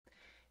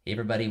Hey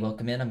everybody,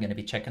 welcome in. I'm going to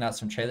be checking out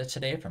some trailers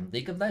today from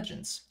League of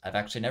Legends. I've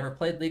actually never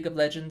played League of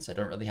Legends. I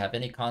don't really have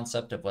any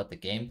concept of what the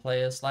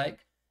gameplay is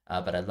like,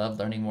 but I love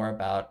learning more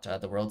about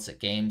the worlds that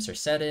games are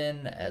set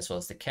in, as well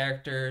as the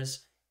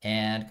characters,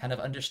 and kind of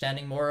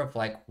understanding more of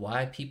like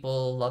why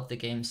people love the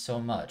game so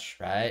much,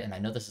 right? And I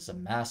know this is a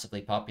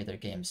massively popular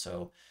game,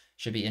 so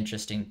should be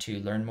interesting to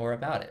learn more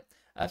about it.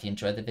 If you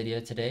enjoyed the video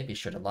today, be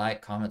sure to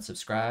like, comment,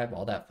 subscribe,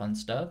 all that fun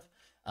stuff.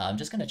 I'm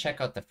just going to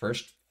check out the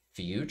first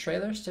few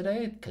trailers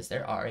today because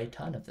there are a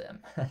ton of them.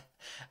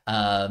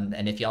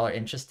 And if y'all are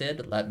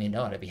interested, let me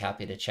know and I'd be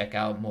happy to check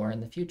out more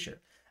in the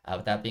future.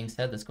 With that being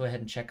said, let's go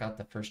ahead and check out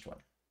the first one.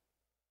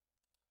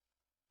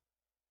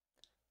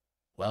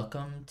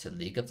 Welcome to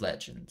League of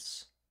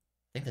Legends.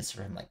 I think this is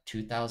from like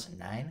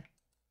 2009.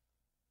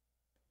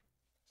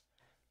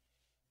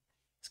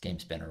 This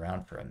game's been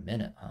around for a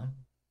minute, huh?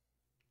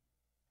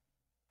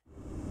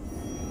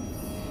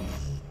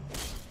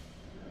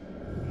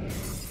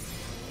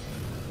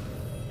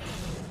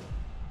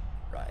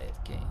 Riot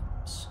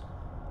Games.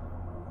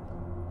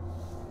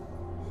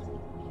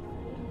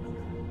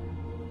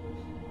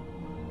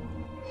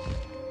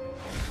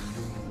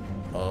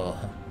 Oh,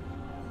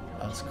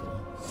 that was cool.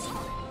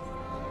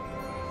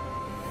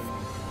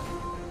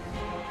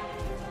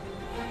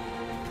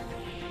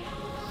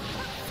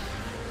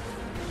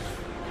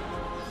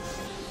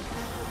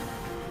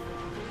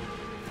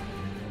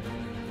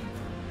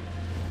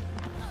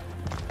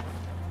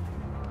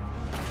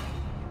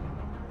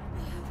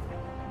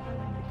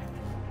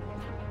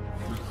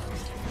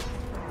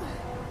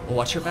 Oh,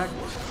 watch your back.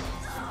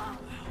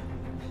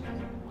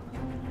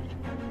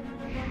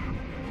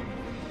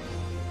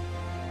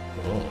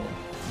 Oh.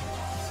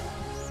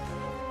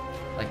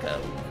 Like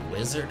a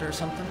wizard or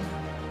something?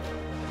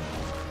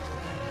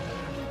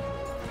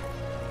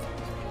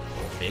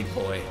 Oh, big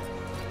boy.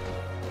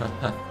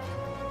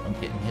 Don't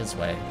get in his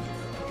way.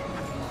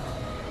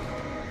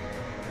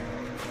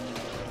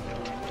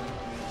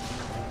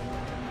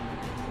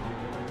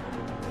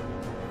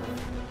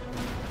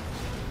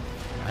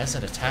 Why is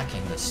it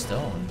attacking the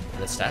stone,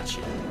 the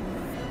statue?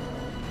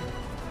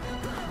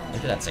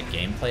 Maybe that's a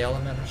gameplay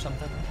element or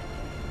something?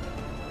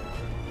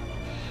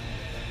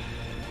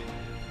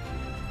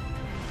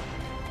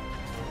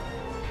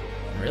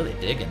 I'm really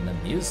digging the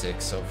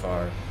music so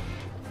far.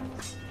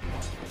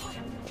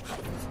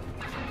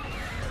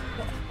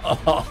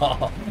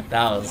 Oh,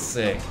 that was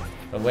sick.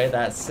 The way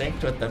that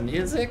synced with the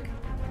music.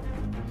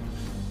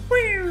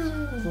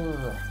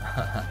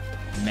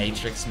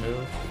 Matrix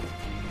move.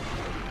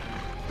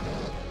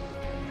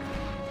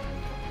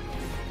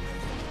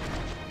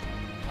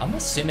 I'm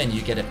assuming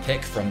you get a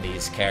pick from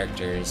these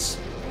characters.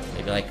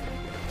 Maybe like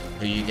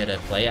who you get to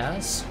play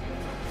as.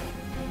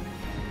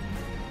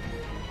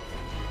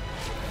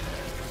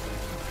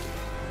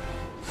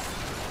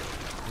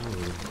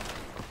 Ooh.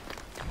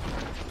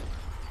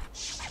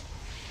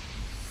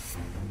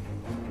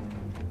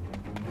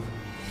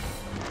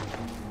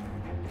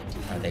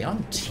 Are they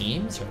on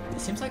teams? It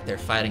seems like they're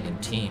fighting in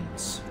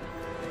teams.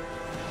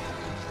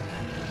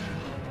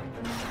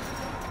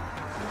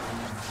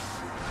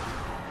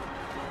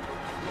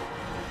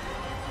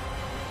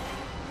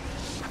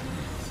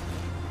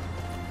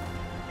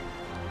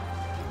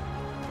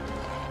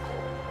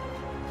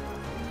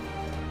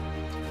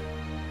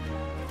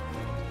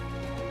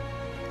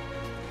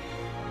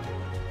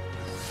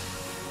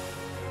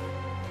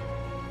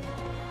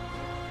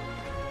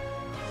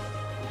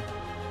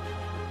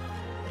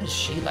 Is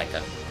she like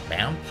a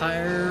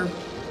vampire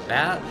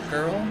bat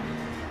girl?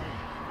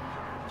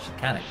 She's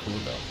kind of cool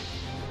though.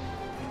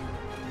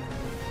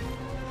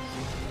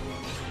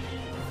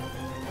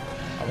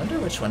 I wonder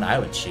which one I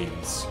would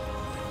choose.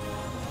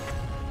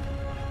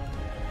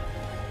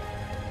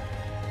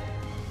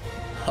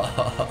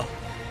 Oh,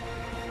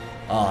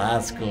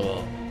 that's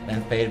cool.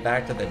 Then fade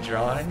back to the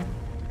drawing.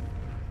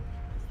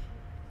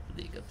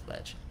 League of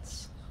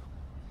Legends.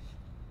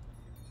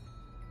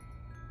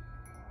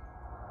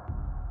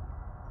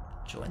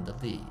 Join the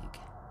league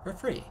for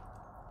free.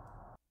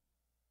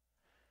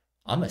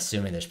 I'm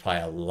assuming there's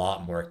probably a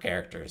lot more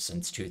characters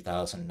since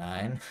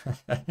 2009.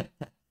 I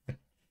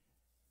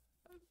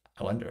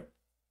wonder.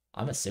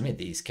 I'm assuming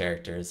these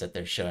characters that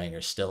they're showing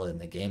are still in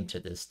the game to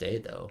this day,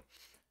 though.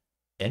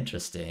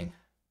 Interesting.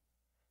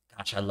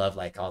 Gosh, I love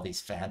like all these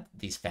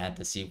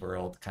fantasy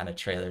world kind of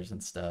trailers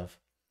and stuff.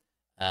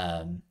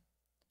 Um,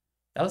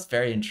 that was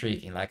very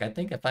intriguing. Like I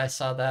think if I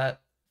saw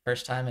that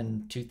first time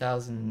in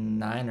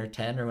 2009 or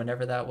 10 or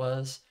whenever that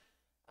was,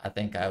 I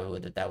think that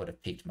would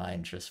have piqued my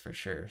interest for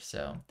sure.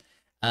 So,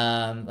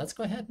 let's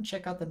go ahead and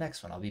check out the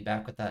next one. I'll be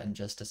back with that in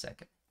just a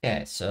second.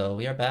 Okay, so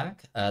we are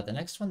back. The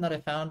next one that I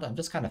found, I'm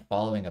just kind of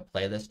following a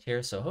playlist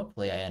here, so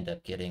hopefully I end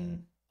up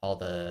getting all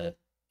the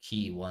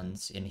key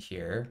ones in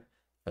here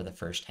for the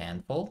first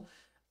handful.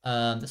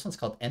 This one's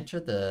called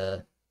Enter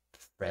the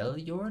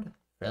Freljord?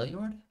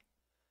 Freljord?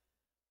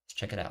 Let's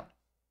check it out.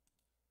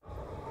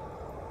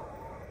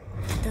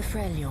 The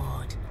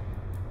Freljord,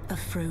 a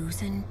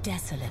frozen,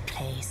 desolate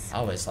place. I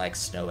always like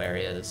snow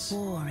areas.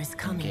 War is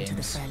coming to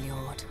the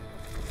Freljord.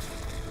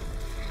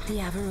 The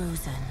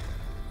Avarosan,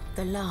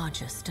 the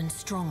largest and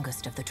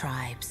strongest of the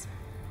tribes.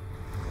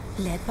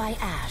 Led by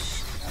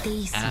Ash,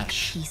 they seek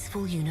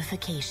peaceful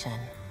unification.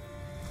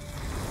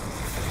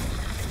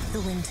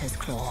 The Winter's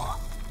Claw,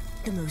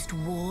 the most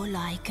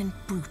warlike and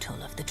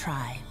brutal of the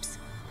tribes.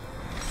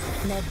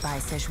 Led by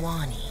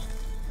Sejuani,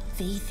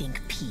 they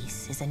think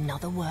peace is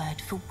another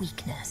word for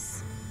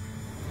weakness.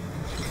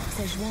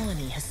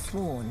 Sejuani has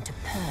sworn to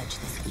purge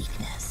this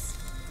weakness.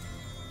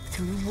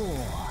 Through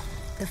war,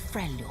 the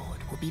Freljord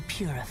will be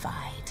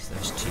purified. So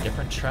there's two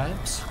different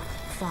tribes?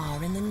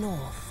 Far in the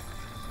north,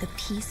 the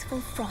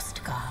peaceful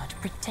Frost Guard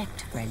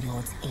protect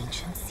Freljord's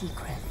ancient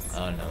secrets.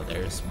 Oh no,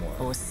 there's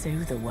more. Or so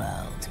the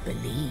world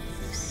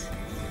believes.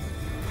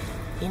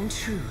 In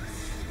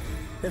truth,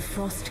 the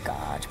Frost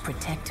Guard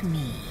protect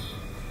me,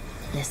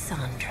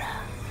 Lysandra.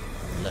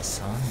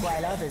 Lysandra?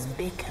 While others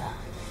bicker,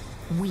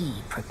 we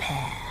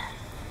prepare.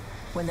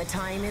 When the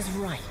time is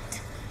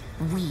right,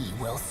 we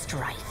will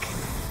strike.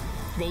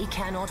 They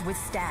cannot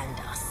withstand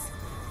us.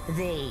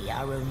 They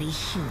are only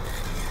human.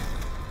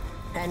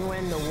 And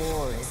when the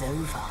war is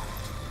over,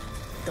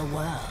 the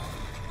world,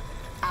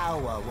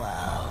 our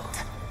world,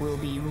 will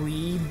be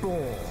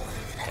reborn.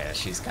 Yeah,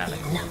 she's kind of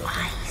in cool looking.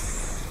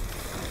 Ice.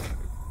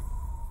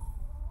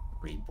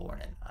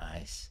 Reborn in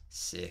ice.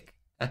 Sick.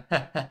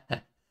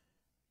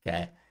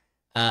 Okay.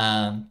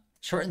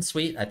 Short and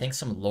sweet. I think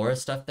some lore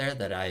stuff there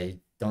that I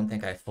don't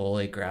think I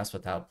fully grasp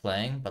without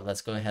playing, but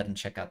let's go ahead and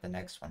check out the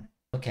next one.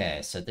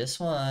 Okay, so this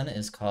one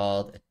is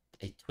called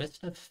A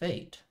Twist of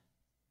Fate.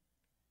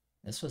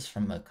 This was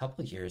from a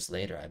couple years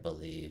later, I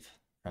believe,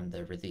 from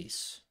the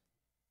release.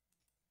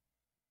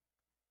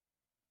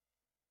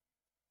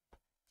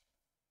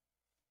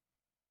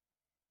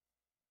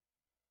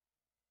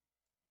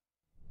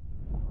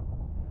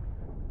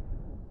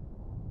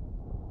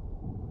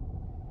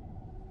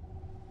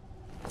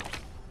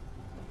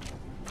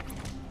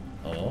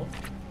 Oh.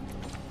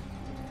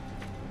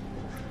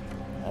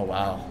 Oh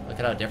wow, look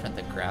at how different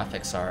the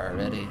graphics are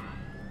already.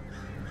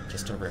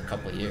 Just over a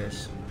couple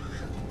years.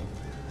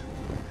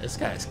 This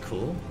guy's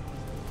cool.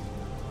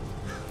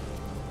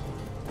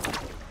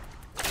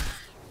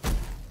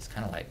 It's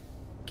kind of like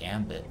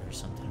Gambit or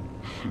something.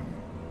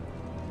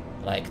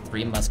 Like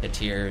Three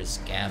Musketeers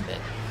Gambit.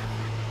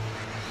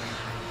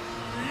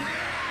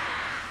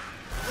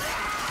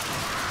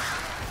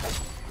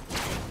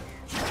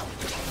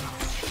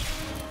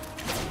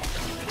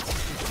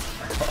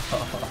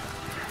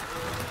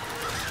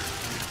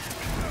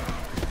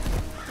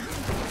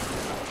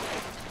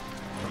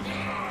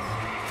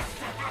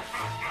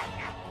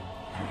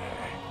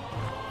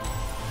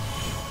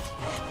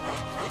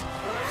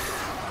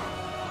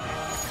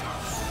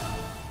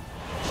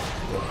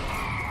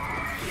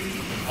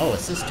 Oh,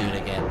 it's this dude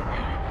again.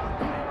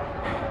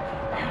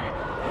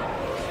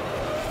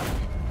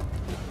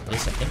 At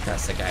least I think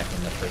that's the guy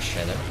from the first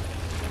trailer.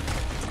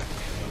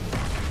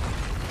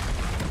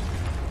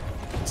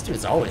 This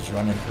dude's always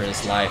running for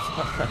his life.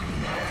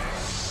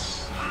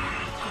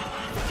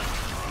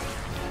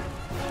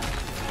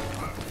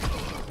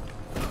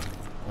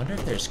 Wonder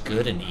if there's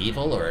good and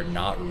evil or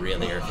not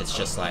really, or if it's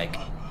just like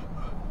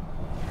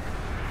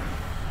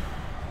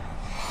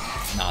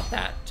not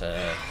that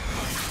clear,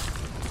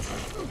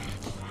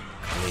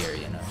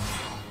 you know.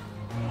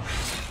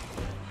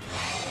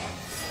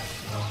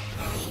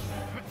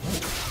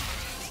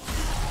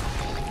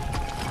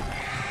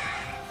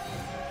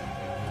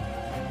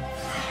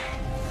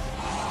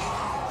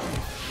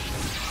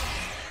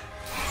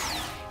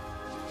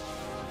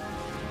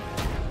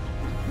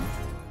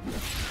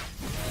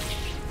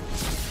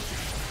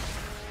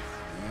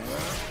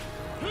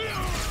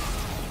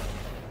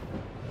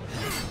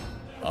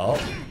 Oh.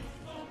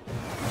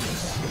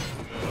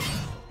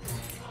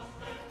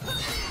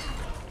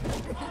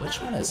 Which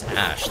one is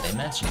Ash? They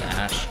mentioned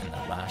Ash in the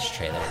last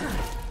trailer.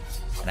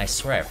 And I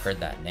swear I've heard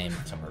that name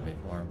somewhere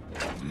before.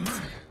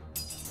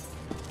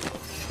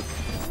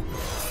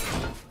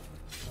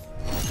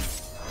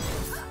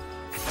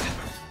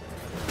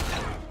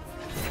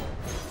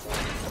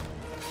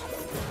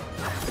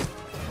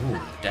 Ooh,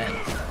 dang.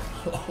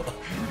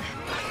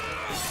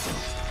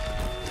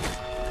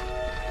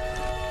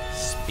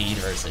 Speed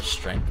versus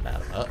strength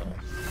battle. Uh-oh.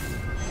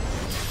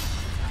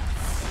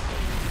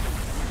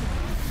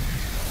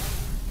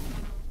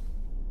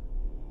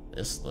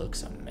 This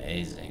looks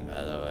amazing,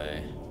 by the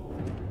way.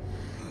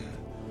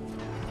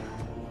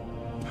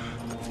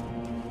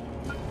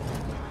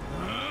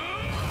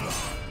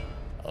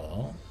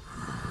 Oh.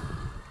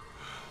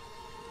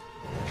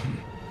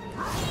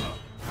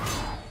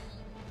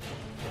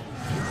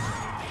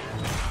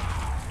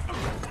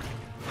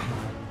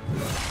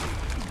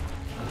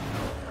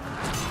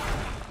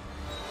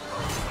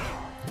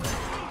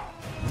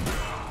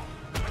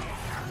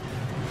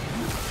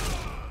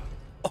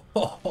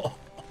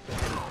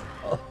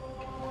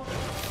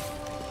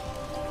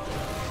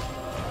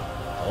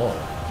 Oh,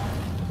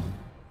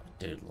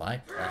 dude,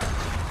 like that.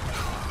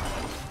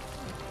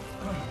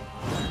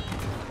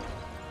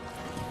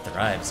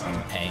 Thrives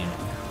on pain.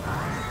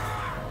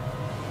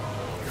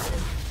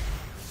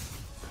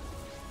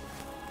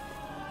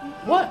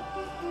 What?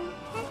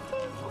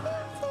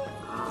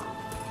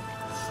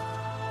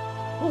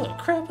 What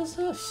the crap is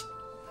this?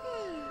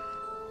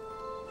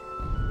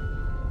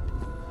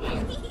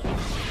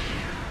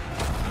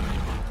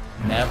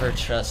 Never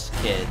trust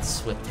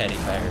kids with teddy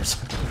bears.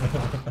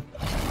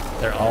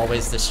 They're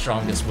always the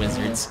strongest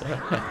wizards.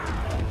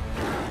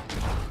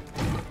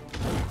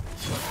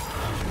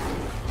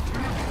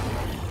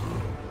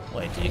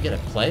 Wait, do you get to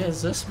play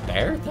as this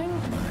bear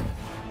thing?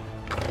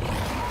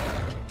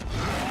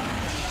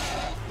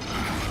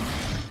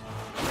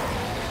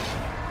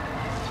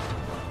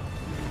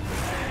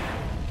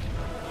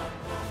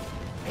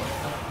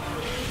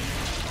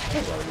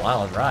 This is a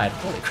wild ride.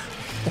 Holy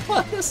crap.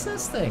 What is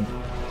this thing?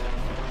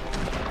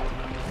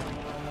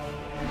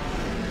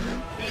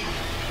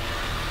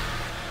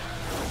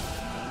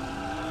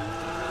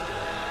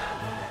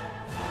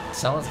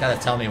 Someone's got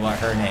to tell me what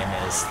her name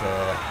is,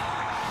 the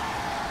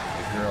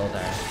girl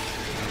there.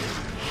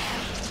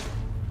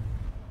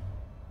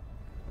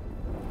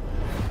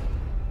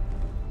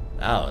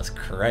 That was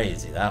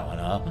crazy, that one,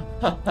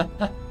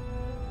 huh?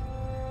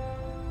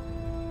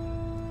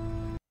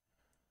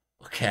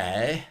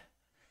 Okay.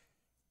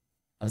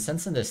 I'm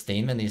sensing this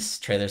theme in these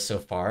trailers so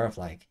far of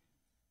like,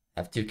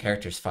 have two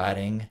characters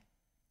fighting,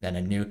 then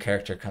a new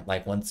character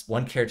like once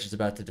one character's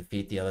about to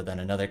defeat the other, then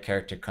another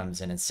character comes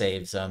in and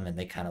saves them, and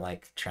they kind of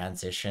like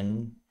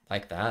transition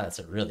like that. That's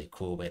a really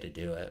cool way to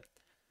do it.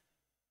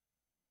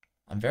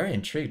 I'm very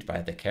intrigued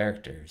by the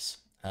characters.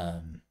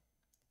 I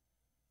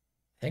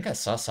think I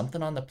saw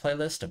something on the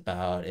playlist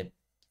about it,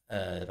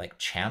 like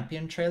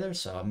champion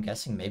trailers, so I'm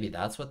guessing maybe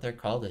that's what they're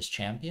called, as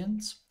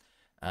champions.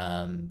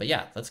 But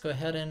yeah, let's go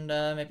ahead and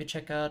maybe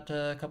check out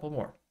a couple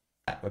more.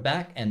 We're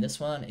back, and this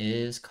one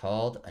is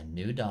called A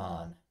New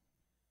Dawn.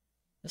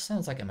 This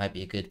sounds like it might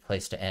be a good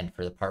place to end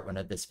for the part 1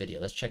 of this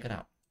video. Let's check it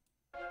out.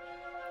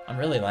 I'm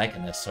really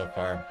liking this so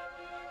far.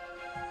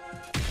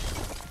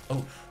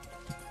 Oh.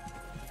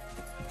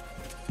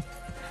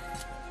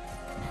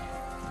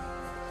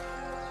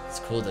 It's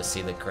cool to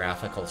see the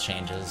graphical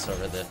changes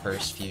over the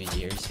first few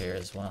years here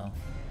as well.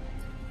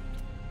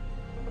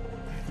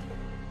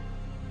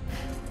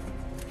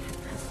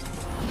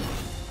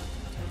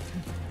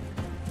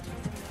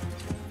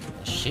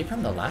 Is she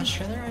from the last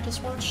trailer I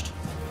just watched?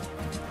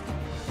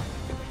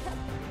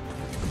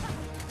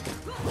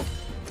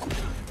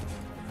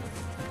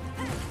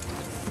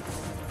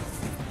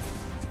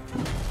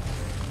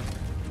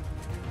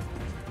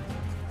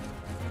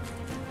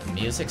 The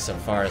music so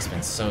far has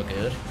been so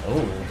good.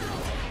 Oh.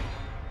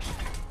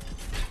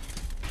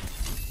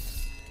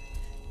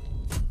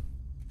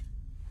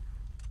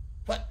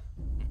 What?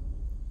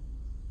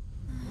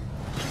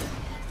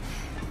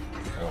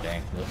 Oh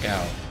dang, look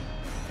out.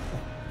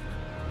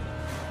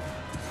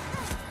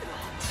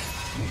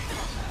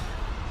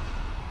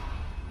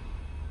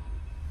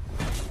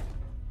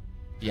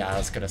 Yeah, I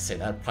was gonna say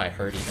that'd probably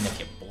hurt even if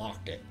you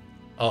blocked it.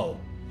 Oh,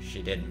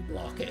 she didn't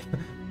block it.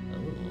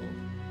 Oh,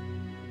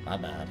 my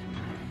bad.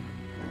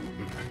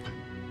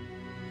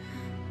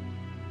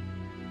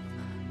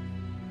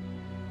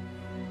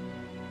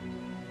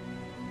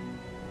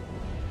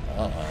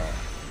 Uh-oh.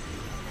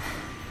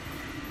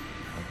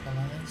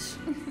 Vocalize?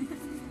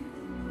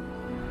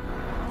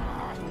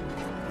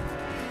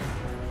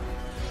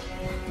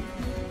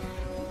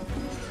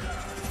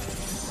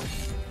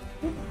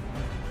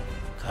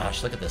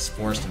 Gosh, look at this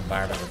forest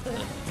environment with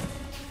the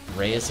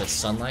rays of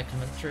sunlight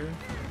coming through.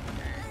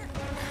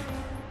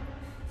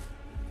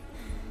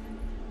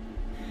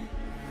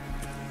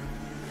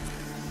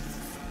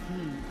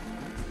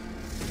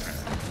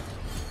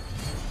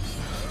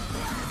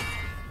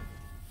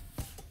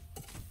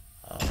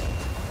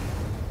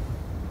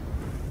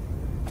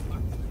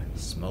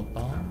 Smoke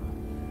bomb?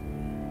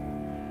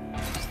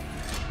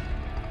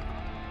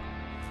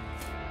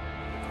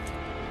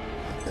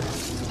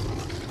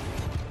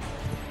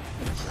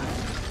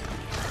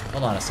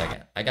 Hold on a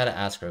second. I gotta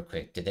ask real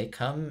quick. Did they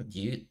come? Do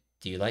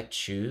you like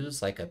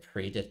choose like a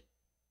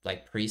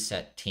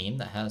preset team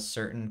that has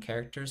certain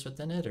characters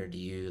within it, or do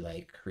you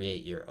like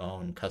create your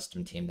own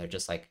custom team that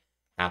just like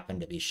happen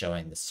to be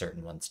showing the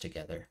certain ones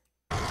together?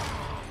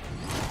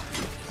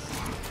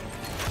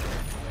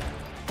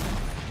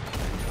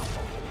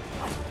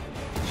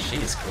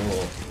 She's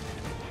cool.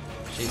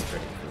 She's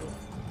pretty cool.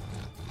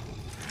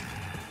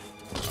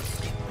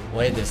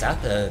 Wait, is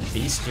that the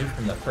Beast dude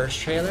from the first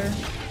trailer?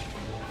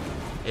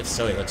 If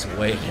so, he looks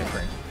way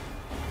different.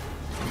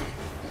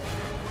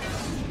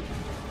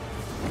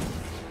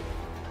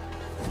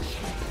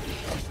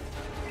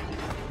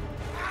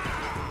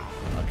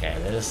 Okay,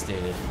 this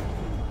dude.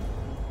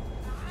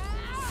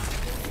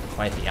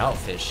 Quite the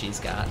outfit she's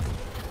got.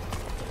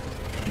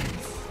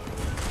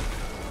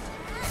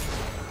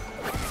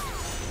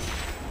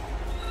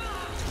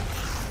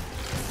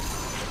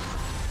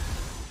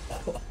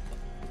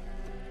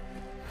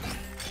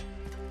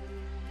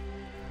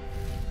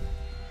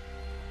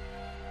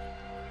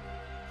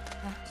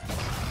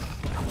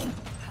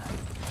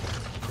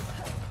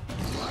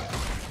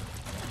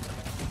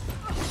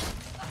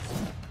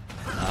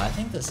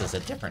 I think this is a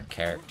different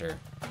character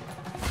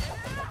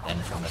than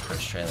from the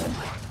first trailer.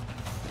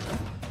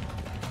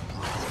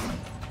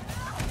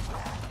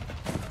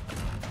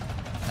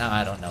 Now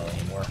I don't know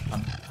anymore.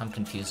 I'm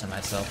confusing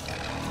myself.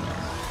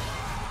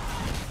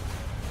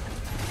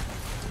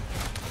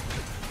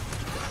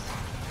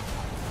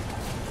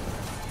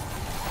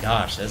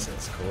 Gosh, this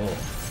is cool.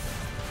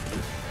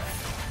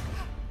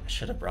 I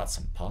should have brought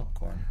some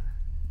popcorn.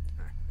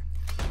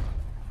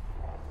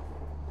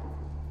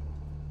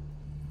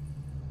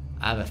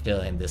 I have a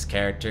feeling this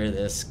character,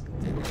 this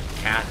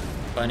cat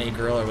bunny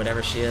girl or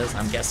whatever she is,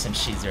 I'm guessing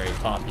she's very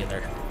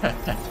popular.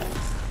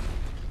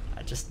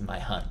 Just my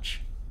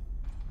hunch.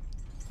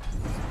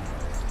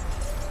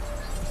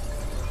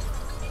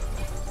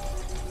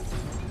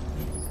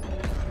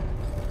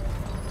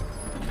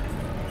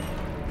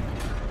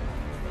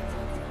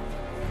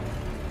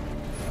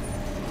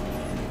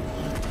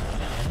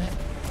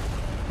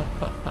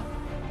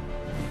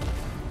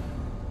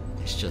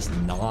 It's just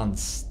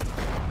non-stop.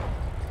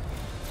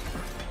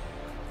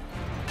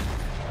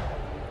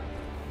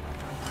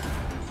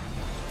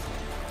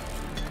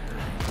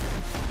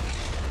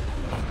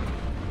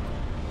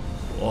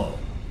 Whoa,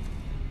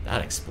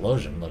 that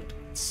explosion looked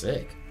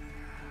sick.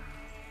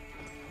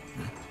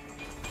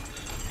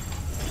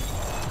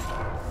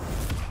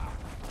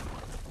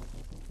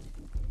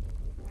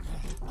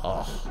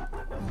 Oh.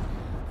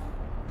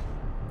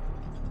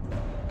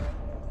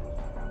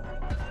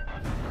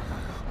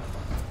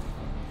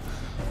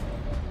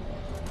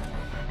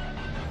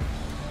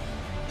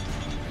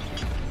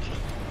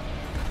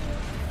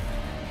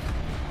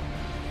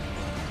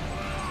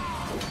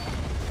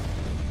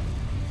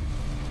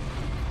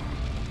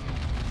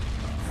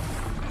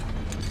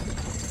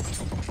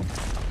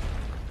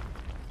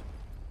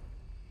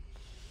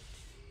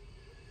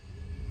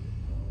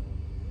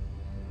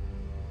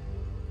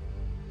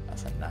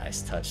 That's a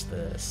nice touch,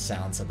 the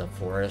sounds of the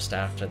forest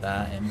after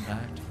that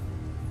impact.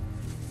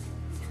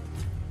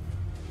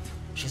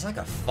 She's like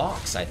a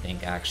fox, I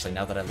think, actually,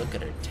 now that I look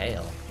at her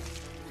tail.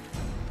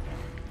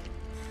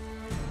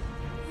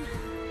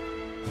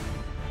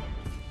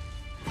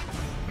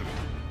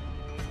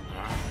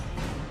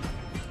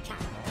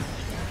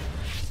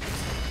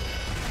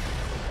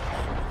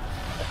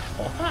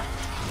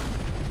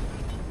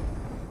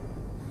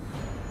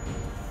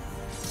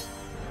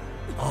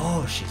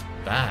 Oh, she's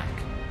back.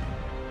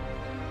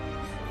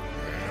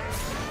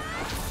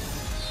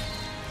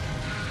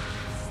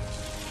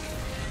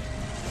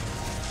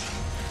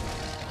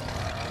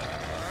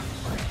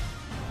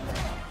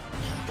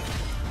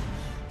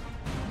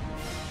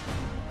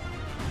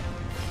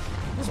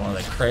 This is one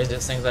of the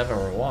craziest things I've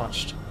ever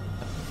watched.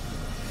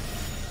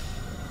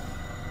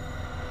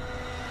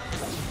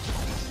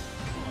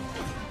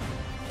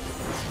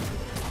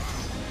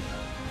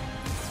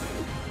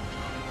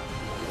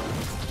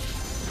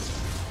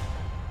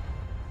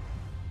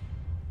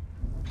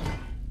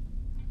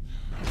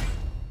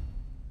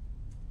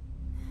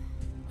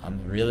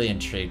 I'm really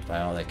intrigued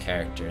by all the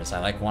characters.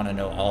 I want to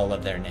know all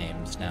of their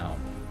names now.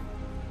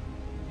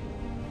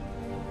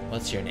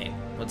 What's your name?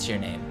 What's your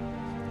name?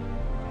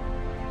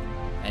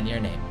 And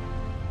your name.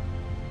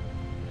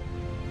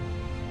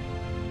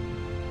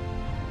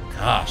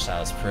 Gosh, that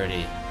was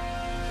pretty.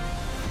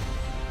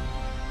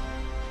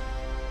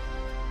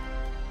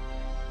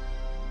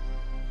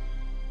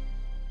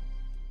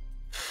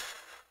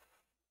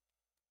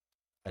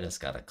 I just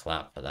gotta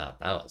clap for that.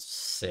 That was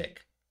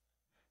sick.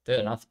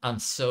 Dude, I'm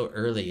so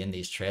early in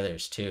these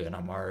trailers too, and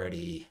I'm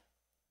already...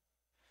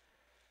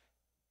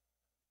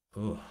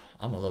 Ooh,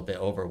 I'm a little bit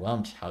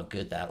overwhelmed how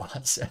good that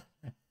was.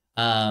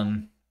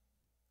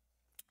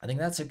 I think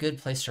that's a good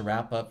place to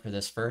wrap up for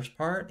this first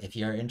part. If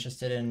you're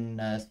interested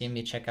in seeing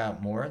me check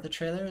out more of the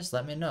trailers,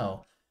 let me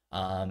know.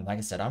 Like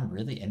I said, I'm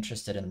really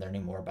interested in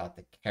learning more about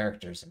the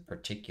characters in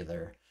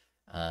particular.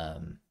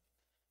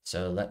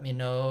 So let me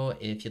know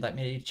if you'd like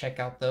me to check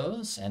out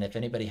those, and if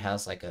anybody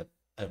has like a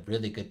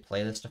really good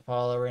playlist to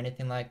follow or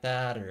anything like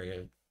that,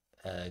 or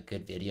a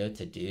good video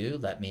to do,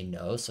 let me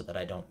know so that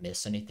I don't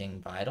miss anything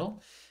vital.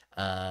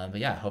 But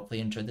yeah, hopefully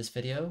you enjoyed this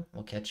video.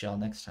 We'll catch you all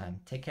next time.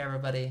 Take care,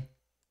 everybody.